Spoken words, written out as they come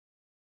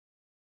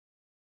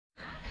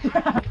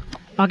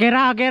Okay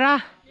ra, okay ra.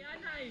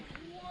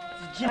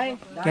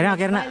 Kira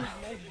na.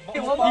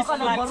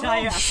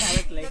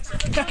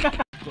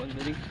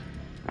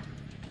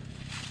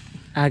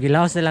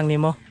 Gilaos na lang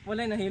nimo.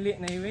 Wala nahili.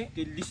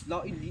 Kilis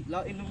lain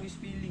ng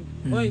feeling.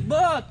 Oy,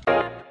 bot!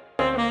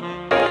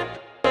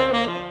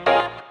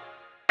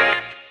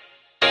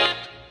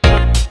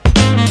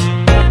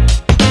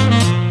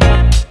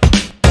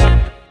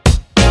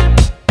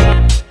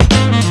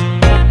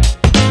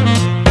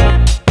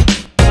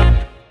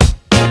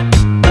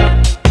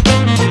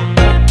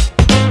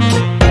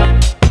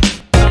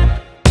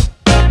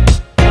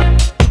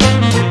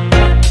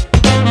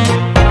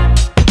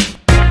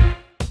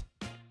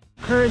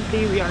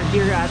 Currently, we are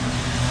here at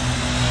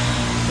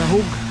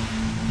Sahug,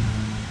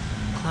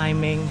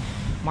 climbing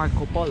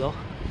Marco Polo.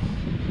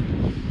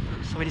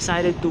 So we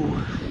decided to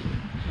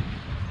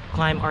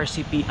climb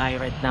RCPI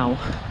right now.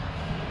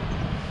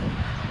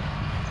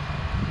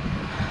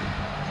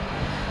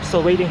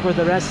 Still waiting for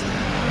the rest.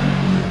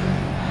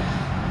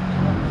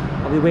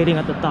 I'll be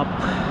waiting at the top.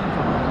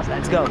 So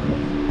let's go.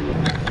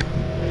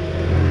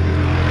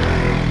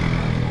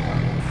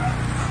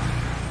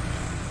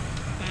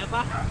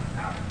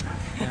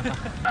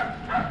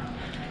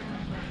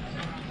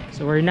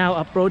 So we're now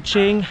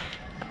approaching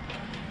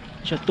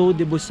Chateau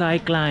de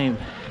Busay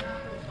climb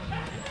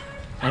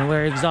and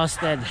we're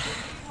exhausted.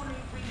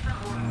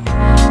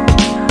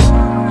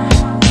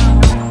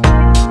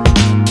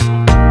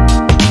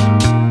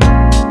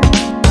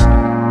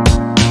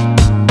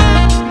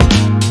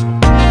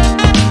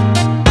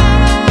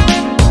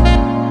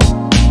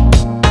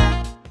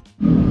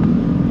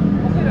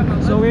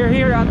 So we're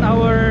here at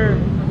our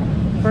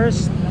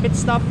first pit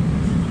stop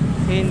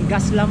in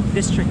Gaslamp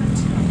district.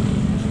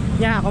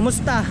 Yeah,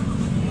 kumusta?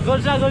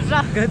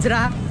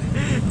 Godzra.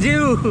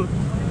 Jiu.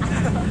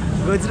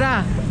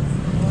 Godzra.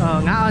 Oh,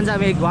 ngaon sa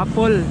may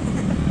gwapol.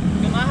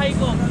 Gamahay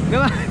ko.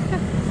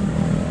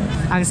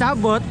 Ang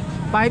sabot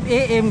 5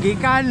 AM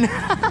gikan.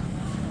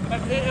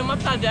 5 AM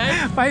mata di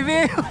ay. 5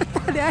 AM mata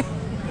di ay.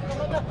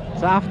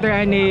 So after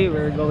any,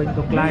 we're going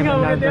to climb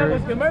another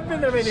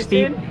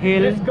steep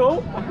hill. Let's go.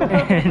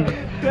 And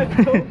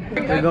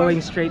we're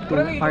going straight to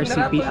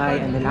RCPI,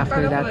 and then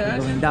after that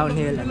we're going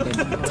downhill and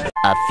then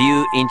a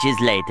few inches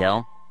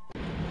later.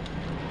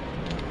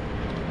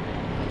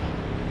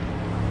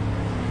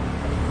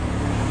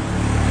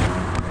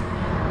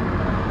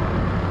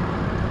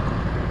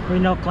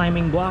 We're now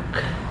climbing Buak.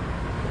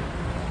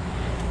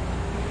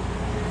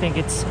 I think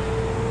it's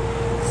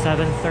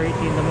 7:30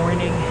 in the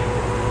morning.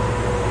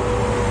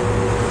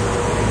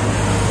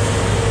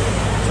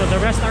 So the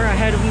rest are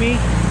ahead of me,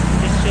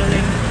 just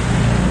chilling.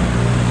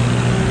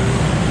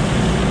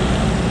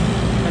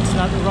 Let's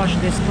not rush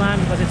this climb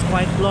because it's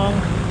quite long.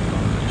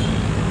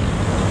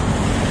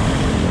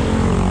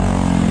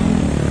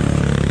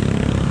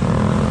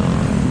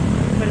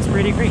 But it's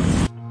pretty great.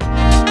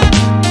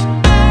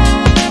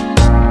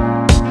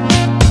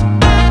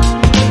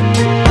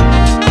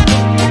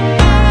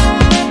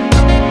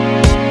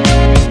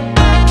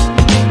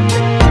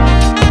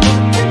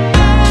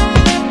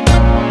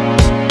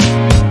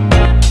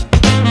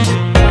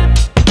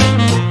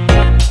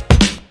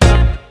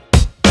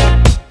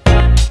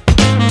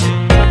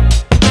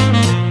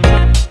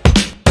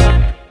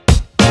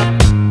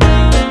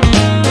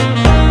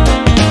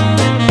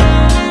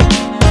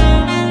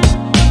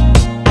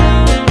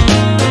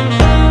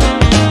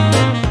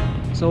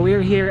 So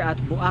we're here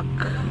at Buak,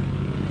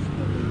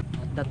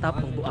 at the top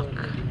of Buak.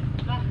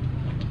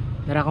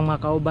 Dara akong mga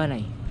kauban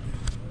ay.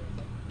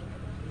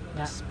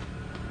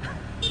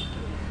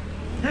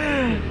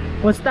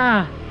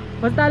 Musta?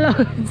 Musta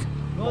Lods?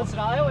 Gods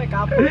ra ayo,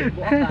 kapo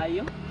buak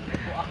tayo.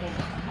 Buak mo.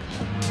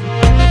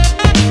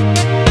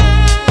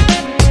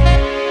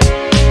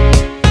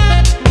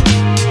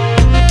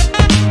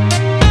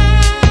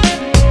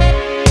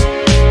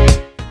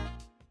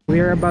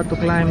 We're about to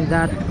climb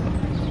that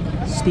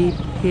steep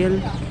hill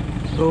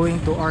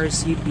going to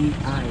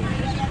RCPI.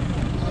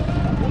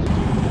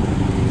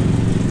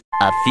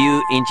 A few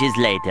inches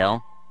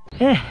later.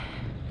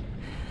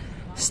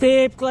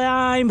 Steep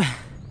climb.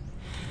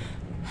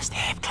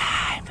 Steep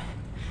climb.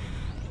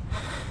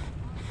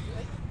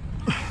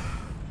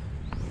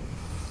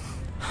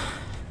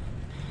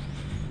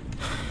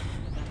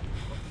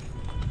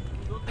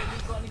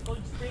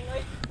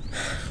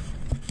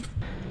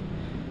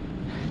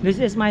 This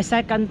is my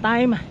second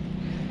time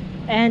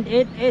and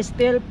it is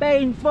still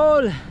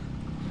painful.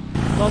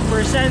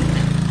 12%.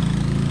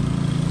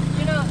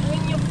 You know,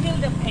 when you feel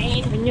the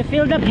pain, When you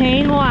feel the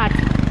pain, what?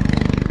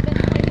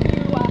 that's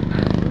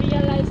when you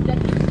realize that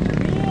it's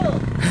real.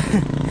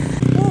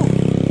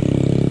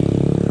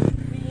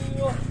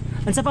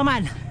 Ansa pa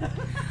man?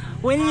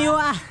 When you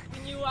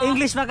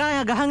English pa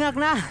ka, gahangak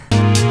na.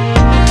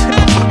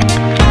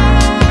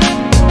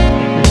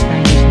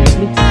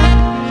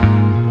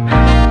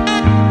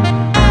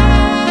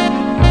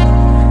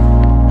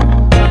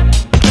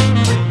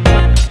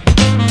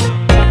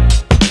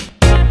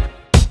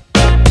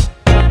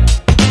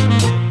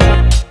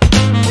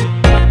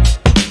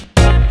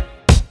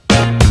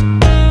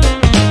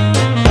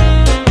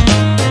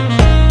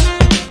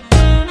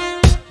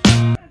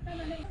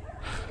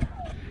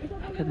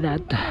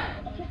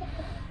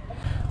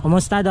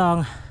 Kumusta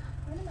dong?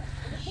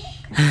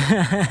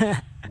 I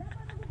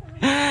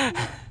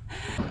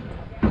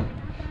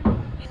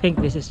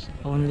think this is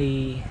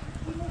only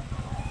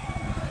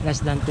less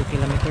than 2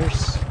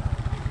 kilometers,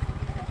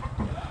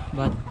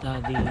 but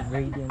the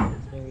gradient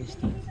is very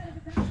steep.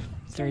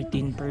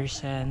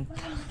 13%,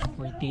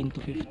 14 to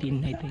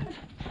 15, I think.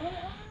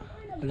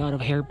 A lot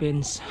of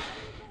hairpins.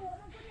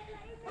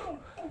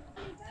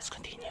 Let's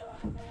continue.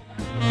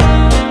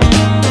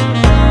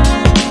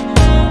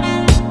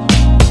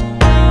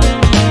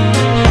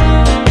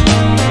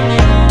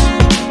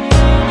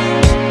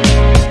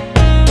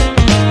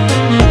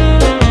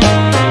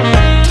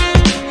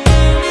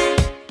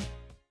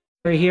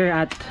 We're here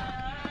at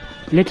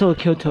Little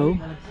Kyoto,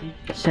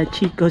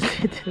 Sachiko's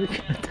Little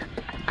Kyoto.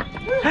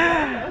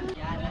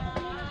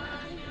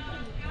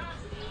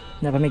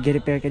 Napa may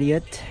repair ka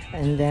diyot,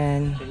 and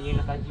then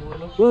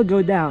we'll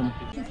go down.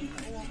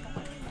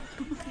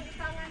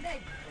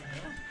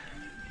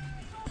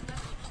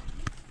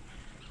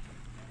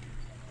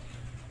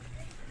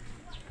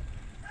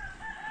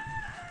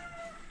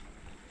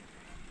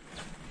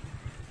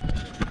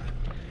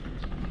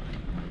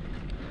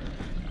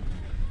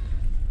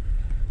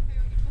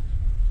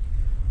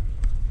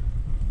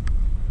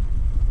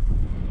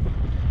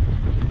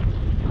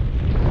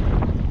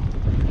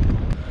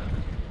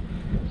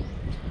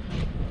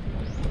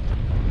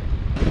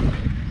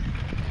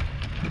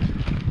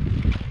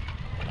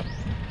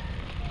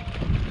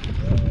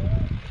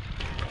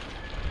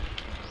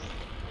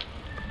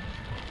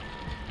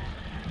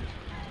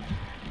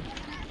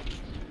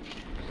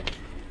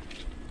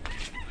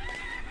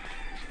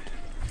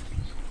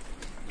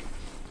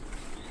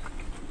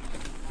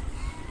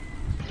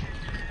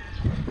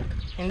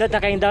 Hindi,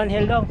 takayin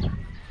downhill dong.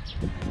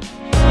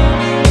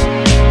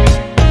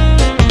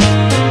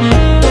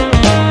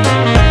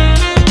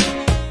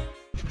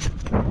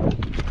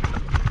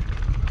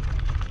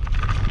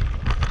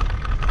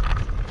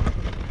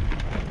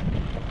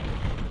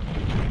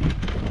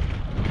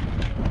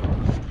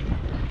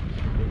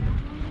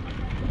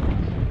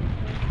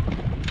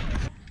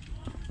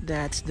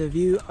 That's the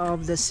view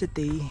of the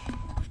city.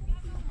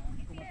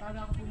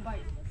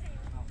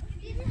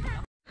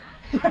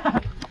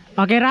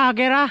 Okay ra,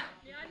 okay ra.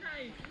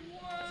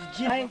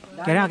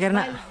 Kira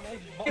na.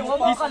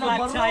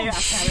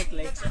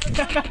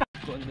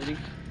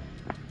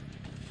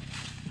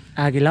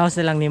 Gilaos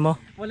na lang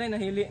nimo. Wala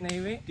nahili.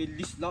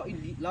 Kilis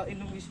lain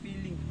ng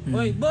feeling.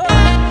 Oy, bo!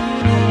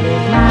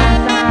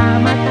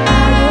 Sama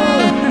tayo.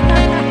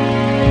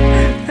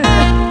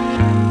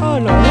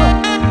 Oh no.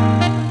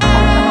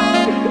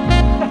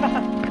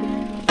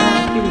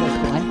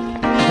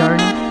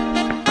 Journey.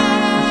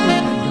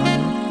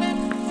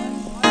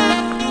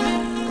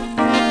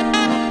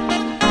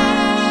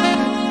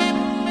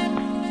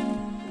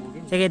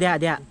 Sige,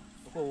 dia.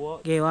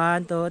 Okay,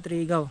 1, 2,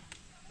 3, go.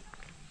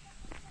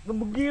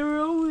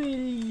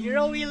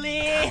 Hero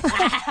Willy!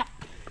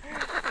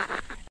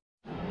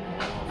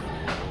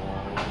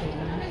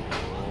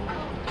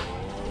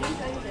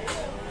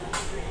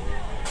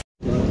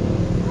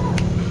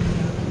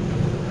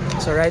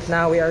 So right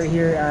now we are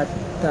here at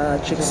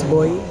Chicks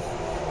Boy,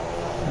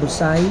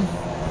 Busay,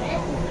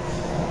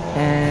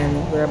 and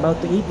we're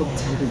about to eat.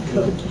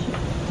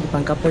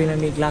 Pangkapoy na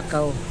may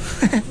glakaw.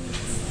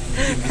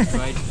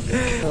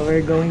 So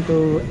we're going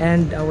to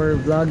end our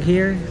vlog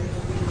here.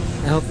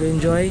 I hope you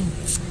enjoy.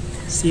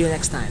 See you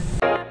next time.